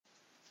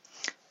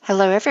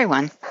Hello,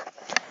 everyone.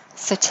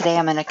 So today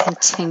I'm going to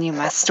continue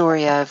my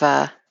story of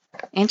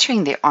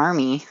entering the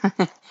Army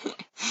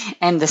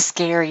and the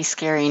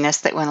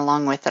scariness that went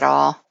along with it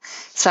all.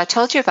 So I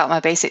told you about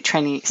my basic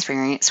training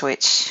experience,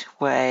 which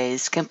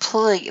was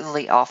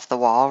completely off the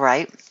wall,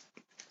 right?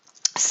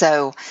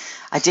 So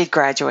I did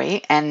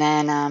graduate, and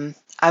then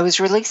I was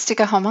released to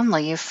go home on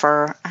leave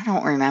for, I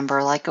don't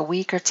remember, like a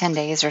week or 10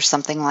 days or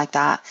something like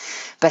that,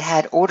 but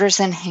had orders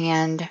in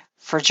hand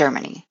for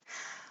Germany.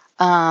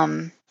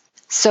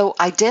 So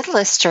I did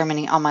list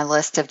Germany on my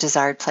list of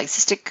desired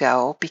places to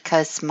go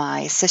because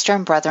my sister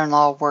and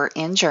brother-in-law were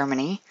in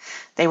Germany.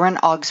 They were in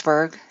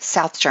Augsburg,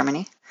 South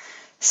Germany.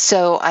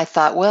 So I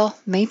thought, well,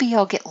 maybe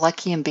I'll get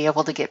lucky and be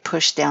able to get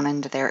pushed down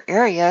into their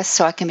area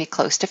so I can be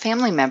close to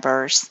family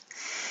members.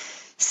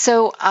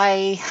 So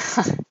I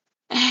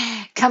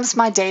comes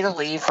my day to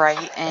leave,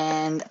 right?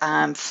 And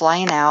I'm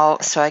flying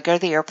out. So I go to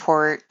the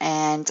airport,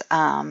 and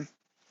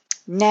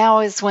now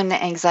is when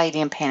the anxiety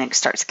and panic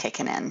starts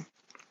kicking in.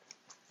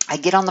 I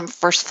get on the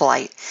first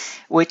flight,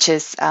 which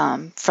is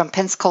from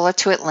Pensacola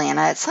to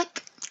Atlanta. It's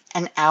like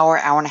an hour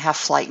and a half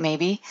flight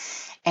maybe.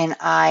 And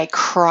I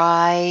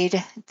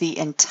cried the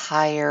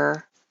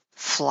entire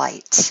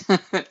flight.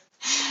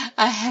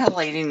 I had a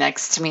lady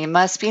next to me,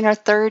 must be in her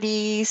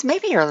 30s,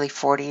 maybe early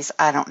 40s,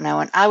 I don't know.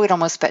 And I would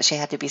almost bet she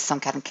had to be some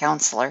kind of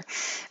counselor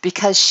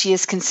because she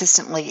is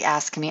consistently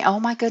asking me, oh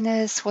my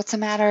goodness, what's the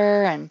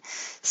matter? And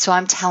so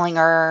I'm telling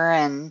her,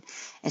 and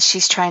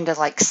she's trying to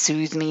like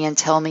soothe me and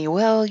tell me,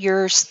 well,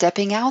 you're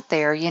stepping out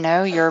there,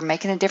 you're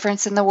making a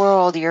difference in the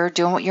world, you're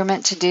doing what you're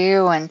meant to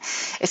do, and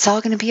it's all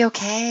going to be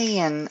okay.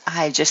 And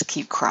I just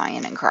keep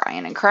crying and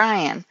crying and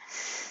crying.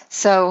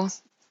 So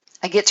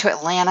I get to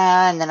Atlanta,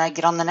 and then I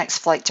get on the next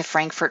flight to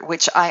Frankfurt,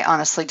 which I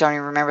honestly don't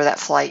even remember that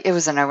flight. It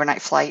was an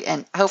overnight flight,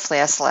 and hopefully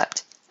I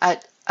slept. I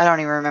don't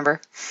even remember.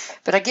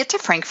 But I get to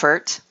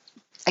Frankfurt,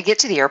 I get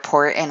to the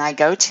airport, and I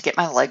go to get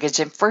my luggage,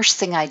 and first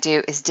thing I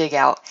do is dig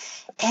out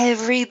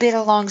every bit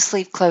of long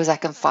sleeve clothes I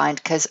can find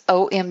because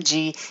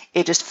OMG,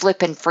 it is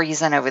flipping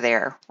freezing over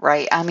there,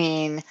 right? I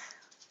mean,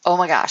 oh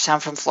my gosh,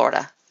 I'm from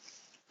Florida.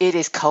 It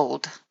is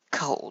cold.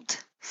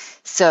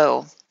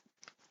 So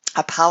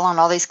I pile on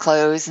all these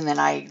clothes, and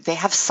then they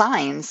have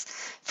signs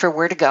for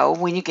where to go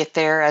when you get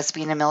there as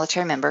being a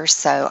military member.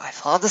 So I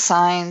followed the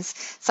signs.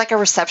 It's like a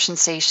reception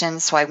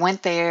station. So I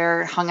went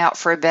there, hung out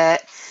for a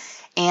bit,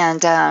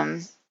 and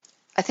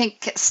I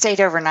think stayed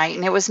overnight.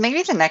 And it was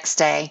maybe the next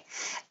day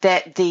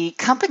that the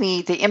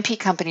MP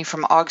company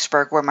from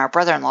Augsburg, where my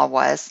brother-in-law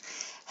was,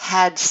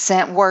 had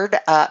sent word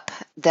up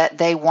that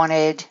they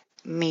wanted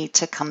me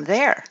to come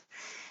there.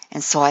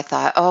 And so I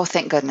thought, oh,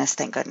 thank goodness.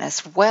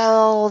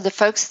 Well, the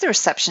folks at the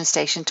reception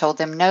station told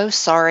them, no,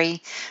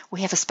 sorry,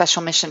 we have a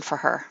special mission for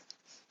her.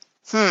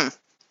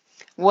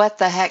 What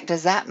the heck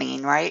does that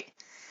mean, right?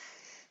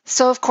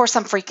 So, of course,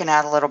 I'm freaking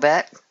out a little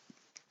bit.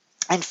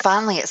 And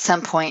finally, at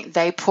some point,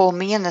 they pull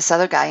me and this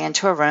other guy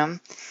into a room,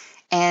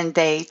 and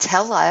they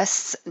tell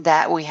us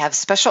that we have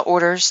special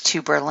orders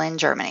to Berlin,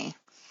 Germany.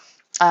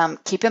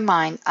 Keep in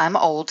mind, I'm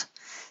old.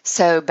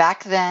 So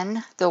back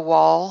then, the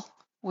wall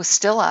was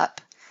still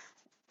up.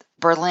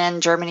 Berlin,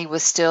 Germany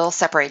was still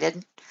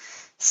separated.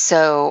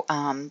 So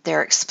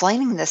they're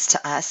explaining this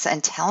to us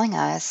and telling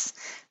us,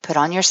 put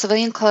on your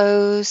civilian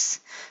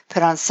clothes,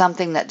 put on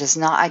something that does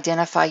not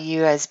identify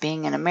you as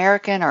being an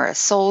American or a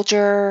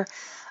soldier.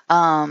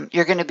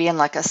 You're going to be in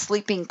like a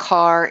sleeping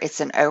car. It's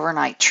an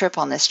overnight trip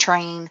on this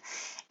train.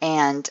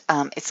 And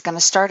it's going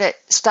to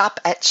stop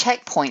at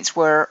checkpoints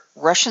where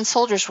Russian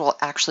soldiers will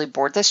actually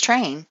board this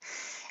train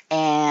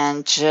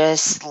and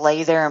just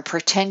lay there and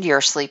pretend you're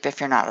asleep if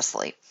you're not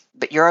asleep.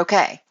 But you're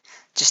okay.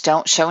 Just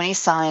don't show any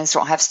signs.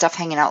 Don't have stuff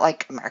hanging out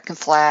like American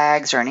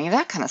flags or any of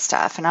that kind of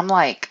stuff. And I'm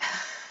like,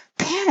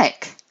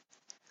 panic.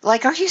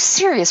 Like, are you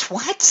serious?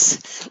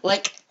 What?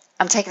 Like,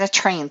 I'm taking a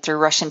train through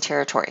Russian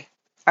territory.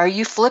 Are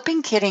you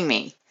flipping kidding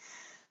me?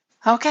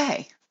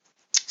 Okay.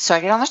 So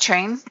I get on the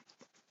train,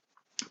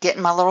 get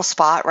in my little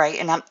spot, right?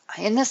 And I'm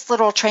in this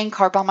little train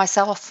car by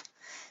myself.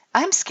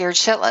 I'm scared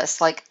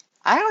shitless. Like,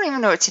 I don't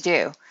even know what to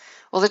do.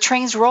 Well, the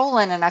train's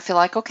rolling, and I feel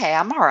like, okay,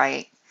 I'm all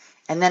right.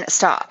 And then it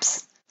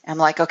stops. I'm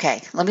like,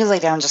 okay, let me lay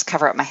down and just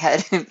cover up my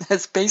head. And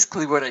that's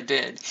basically what I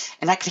did.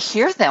 And I could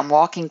hear them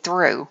walking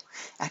through.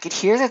 I could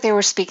hear that they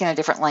were speaking a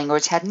different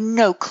language, had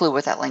no clue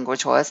what that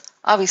language was.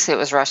 Obviously, it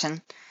was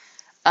Russian.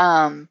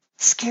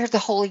 Scared the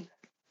holy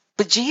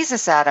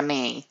bejesus out of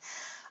me.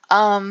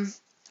 Oh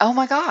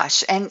my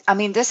gosh. And I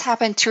mean, this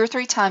happened 2 or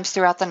 3 times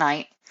throughout the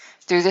night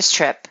through this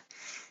trip.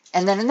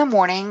 And then in the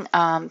morning,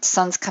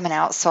 sun's coming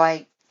out. So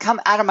I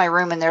come out of my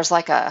room, and there's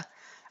like a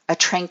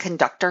train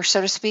conductor,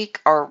 so to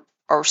speak, or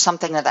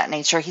something of that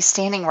nature. He's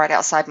standing right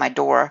outside my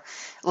door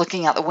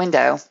looking out the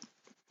window,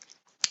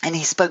 and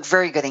he spoke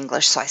very good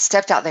English. So I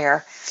stepped out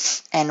there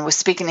and was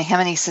speaking to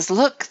him, and he says,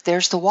 look,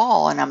 there's the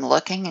wall. And I'm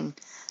looking, and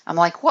I'm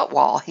like, what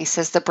wall? He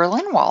says, the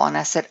Berlin Wall. And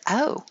I said,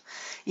 oh,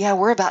 yeah,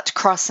 we're about to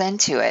cross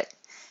into it.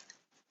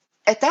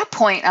 At that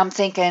point, I'm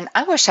thinking,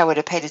 I wish I would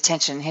have paid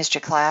attention in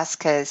history class,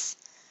 because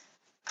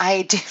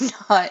I do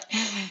not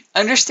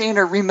understand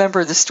or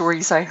remember the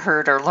stories I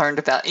heard or learned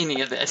about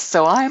any of this.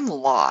 So I'm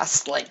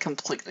lost, like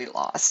completely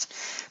lost.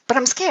 But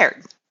I'm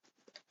scared.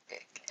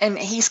 And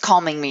he's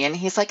calming me and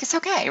he's like, it's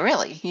okay,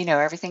 really.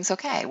 Everything's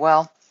okay.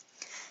 Well,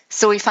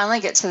 so we finally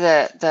get to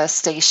the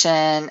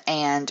station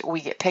and we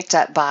get picked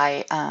up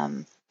by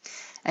an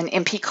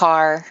MP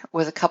car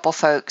with a couple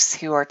folks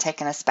who are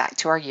taking us back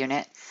to our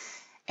unit.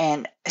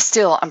 And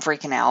still, I'm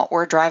freaking out.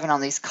 We're driving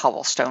on these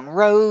cobblestone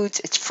roads.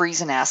 It's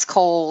freezing ass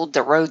cold.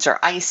 The roads are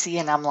icy.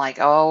 And I'm like,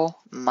 oh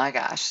my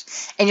gosh.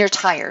 And you're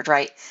tired,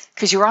 right?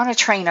 Because you were on a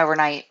train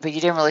overnight, but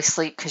you didn't really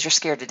sleep because you're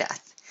scared to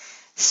death.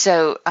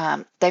 So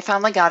they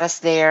finally got us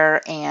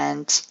there.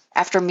 And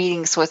after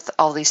meetings with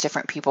all these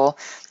different people,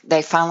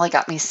 they finally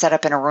got me set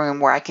up in a room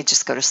where I could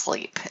just go to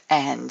sleep.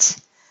 And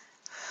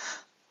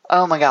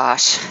oh my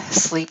gosh,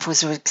 sleep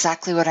was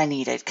exactly what I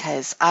needed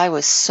because I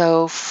was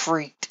so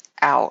freaked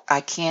out. I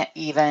can't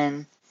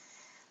even,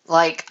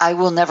 I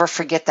will never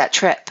forget that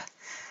trip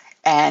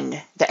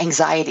and the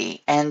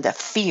anxiety and the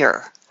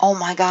fear. Oh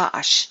my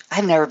gosh,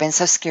 I've never been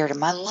so scared in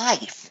my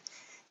life.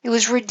 It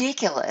was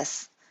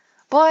ridiculous.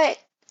 But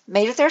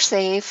made it there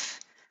safe,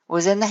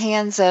 was in the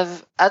hands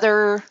of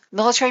other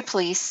military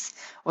police,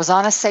 was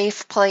on a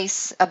safe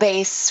place, a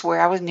base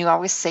where knew I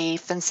was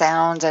safe and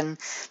sound, and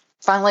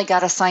finally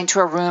got assigned to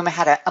a room. I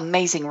had an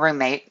amazing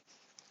roommate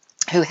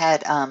who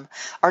had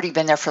already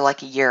been there for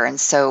like a year. And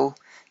so,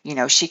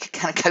 she could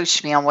kind of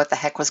coach me on what the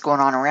heck was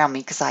going on around me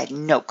because I had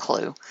no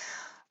clue.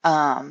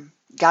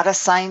 Got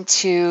assigned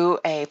to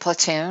a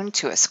platoon,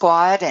 to a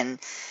squad,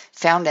 and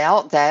found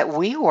out that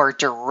we were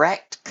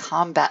direct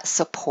combat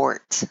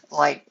support.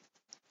 Like,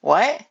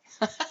 what?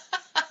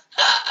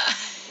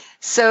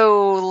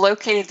 So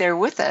located there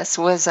with us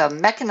was a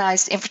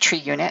mechanized infantry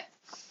unit.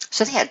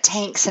 So they had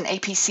tanks and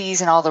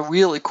APCs and all the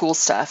really cool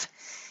stuff.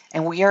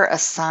 And we are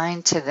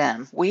assigned to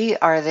them. We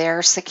are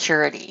their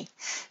security.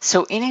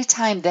 So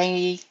anytime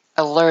they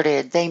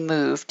alerted, they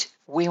moved,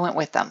 we went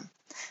with them.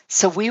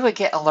 So we would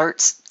get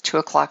alerts 2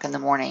 o'clock in the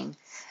morning.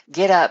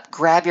 Get up,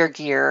 grab your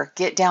gear,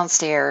 get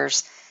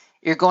downstairs.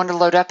 You're going to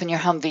load up in your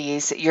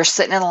Humvees. You're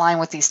sitting in a line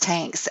with these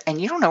tanks,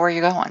 and you don't know where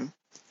you're going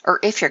or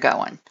if you're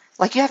going.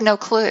 Like, you have no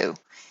clue.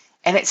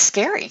 And it's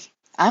scary.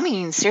 I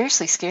mean,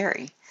 seriously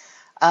scary.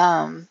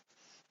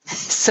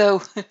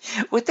 So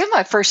within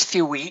my first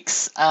few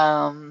weeks,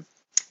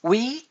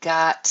 we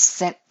got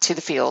sent to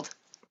the field.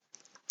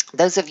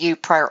 Those of you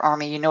prior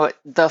Army, you know what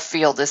the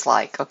field is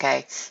like, okay?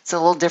 It's a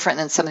little different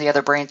than some of the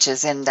other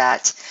branches in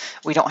that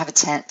we don't have a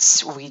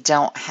tent, we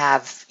don't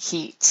have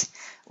heat,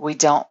 we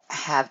don't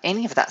have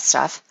any of that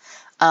stuff.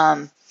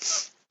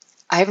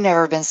 I've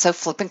never been so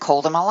flippin'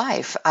 cold in my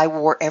life. I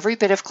wore every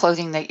bit of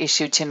clothing they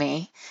issued to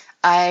me.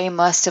 I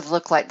must have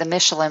looked like the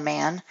Michelin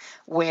Man,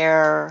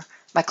 where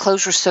my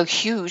clothes were so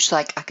huge,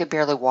 like I could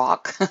barely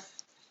walk.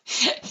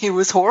 It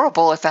was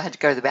horrible if I had to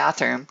go to the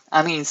bathroom.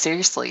 I mean,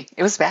 seriously,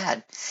 it was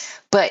bad.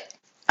 But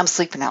I'm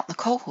sleeping out in the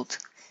cold.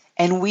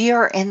 And we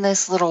are in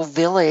this little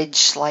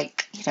village,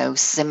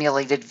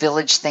 simulated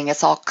village thing.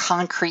 It's all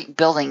concrete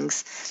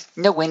buildings,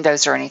 no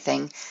windows or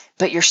anything,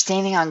 but you're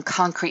standing on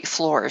concrete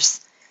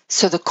floors.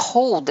 So the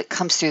cold that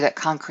comes through that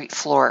concrete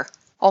floor,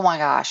 oh my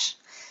gosh.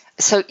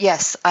 So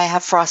yes, I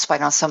have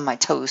frostbite on some of my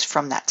toes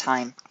from that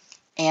time.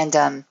 And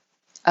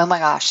oh my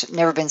gosh,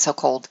 never been so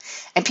cold.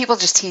 And people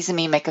just teasing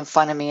me, making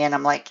fun of me. And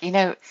I'm like,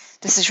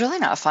 this is really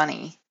not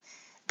funny.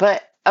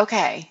 But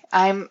okay,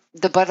 I'm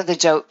the butt of the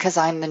joke because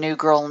I'm the new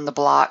girl in the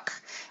block.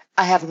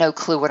 I have no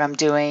clue what I'm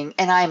doing.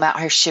 And I'm out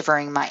here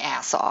shivering my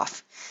ass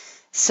off.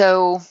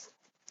 So,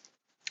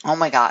 oh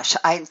my gosh,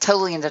 I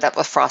totally ended up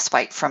with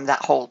frostbite from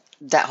that whole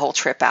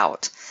trip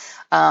out.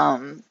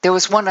 There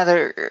was one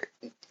other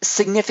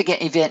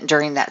significant event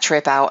during that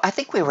trip out. I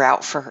think we were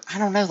out for,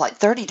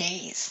 30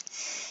 days.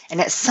 And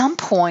at some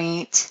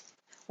point,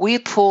 we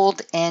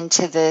pulled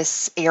into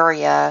this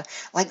area,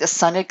 like the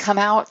sun had come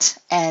out,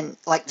 and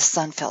like the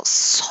sun felt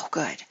so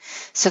good.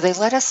 So they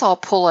let us all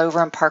pull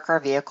over and park our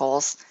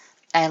vehicles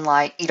and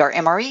eat our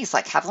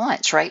MREs, have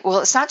lunch, right? Well,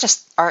 it's not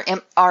just our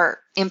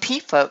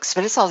MP folks,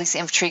 but it's all these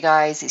infantry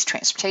guys, these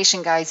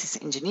transportation guys,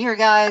 these engineer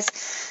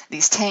guys,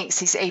 these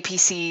tanks, these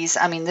APCs.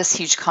 I mean, this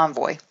huge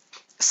convoy.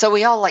 So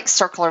we all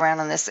circle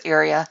around in this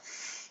area,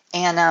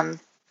 and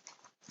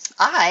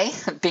I,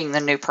 being the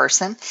new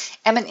person,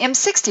 am an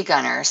M60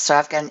 gunner. So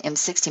I've got an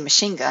M60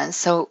 machine gun.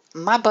 So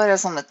my butt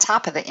is on the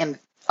top of the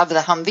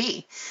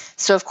Humvee.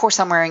 So of course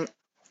I'm wearing,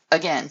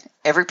 again,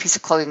 every piece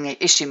of clothing they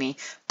issue me,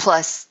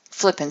 plus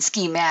flipping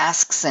ski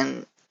masks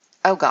and,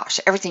 oh gosh,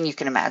 everything you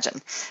can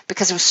imagine,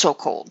 because it was so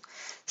cold.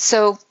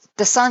 So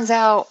the sun's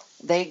out.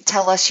 They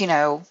tell us,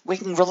 we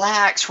can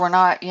relax. We're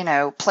not,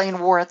 playing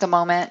war at the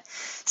moment.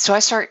 So I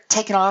start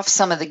taking off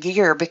some of the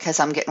gear because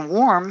I'm getting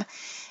warm.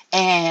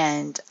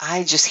 And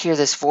I just hear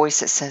this voice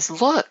that says,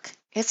 look,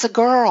 it's a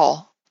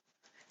girl.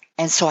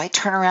 And so I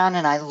turn around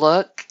and I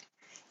look,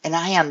 and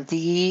I am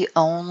the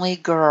only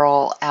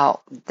girl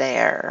out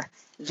there.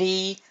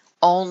 The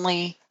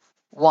only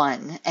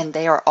one. And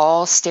they are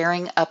all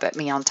staring up at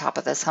me on top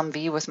of this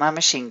Humvee with my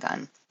machine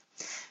gun.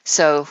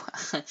 So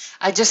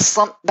I just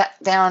slumped back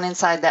down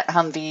inside that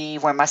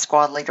Humvee where my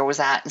squad leader was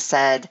at and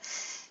said,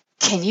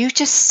 "Can you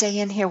just stay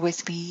in here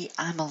with me?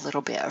 I'm a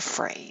little bit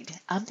afraid.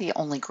 I'm the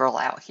only girl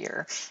out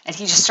here." And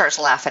he just starts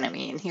laughing at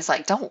me and he's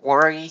like, "Don't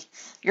worry.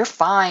 You're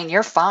fine.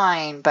 You're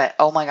fine." But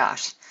oh my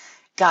gosh,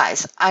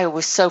 guys, I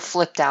was so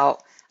flipped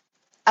out.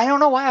 I don't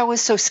know why I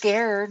was so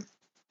scared,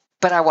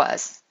 but I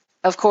was.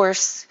 Of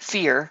course,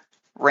 fear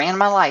ran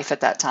my life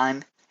at that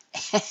time.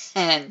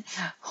 And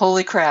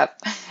holy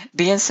crap,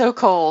 being so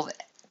cold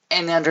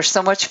and under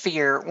so much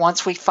fear,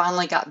 once we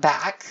finally got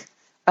back,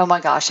 oh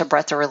my gosh, a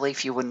breath of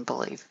relief you wouldn't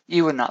believe.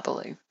 You would not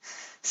believe.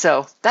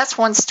 So that's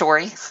one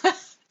story.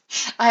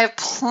 I have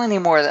plenty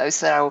more of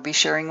those that I will be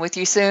sharing with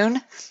you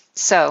soon.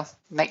 So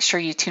make sure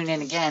you tune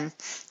in again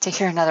to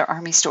hear another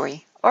Army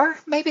story, or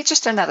maybe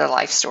just another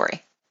life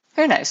story.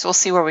 Who knows? We'll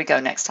see where we go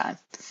next time.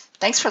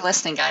 Thanks for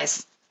listening,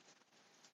 guys.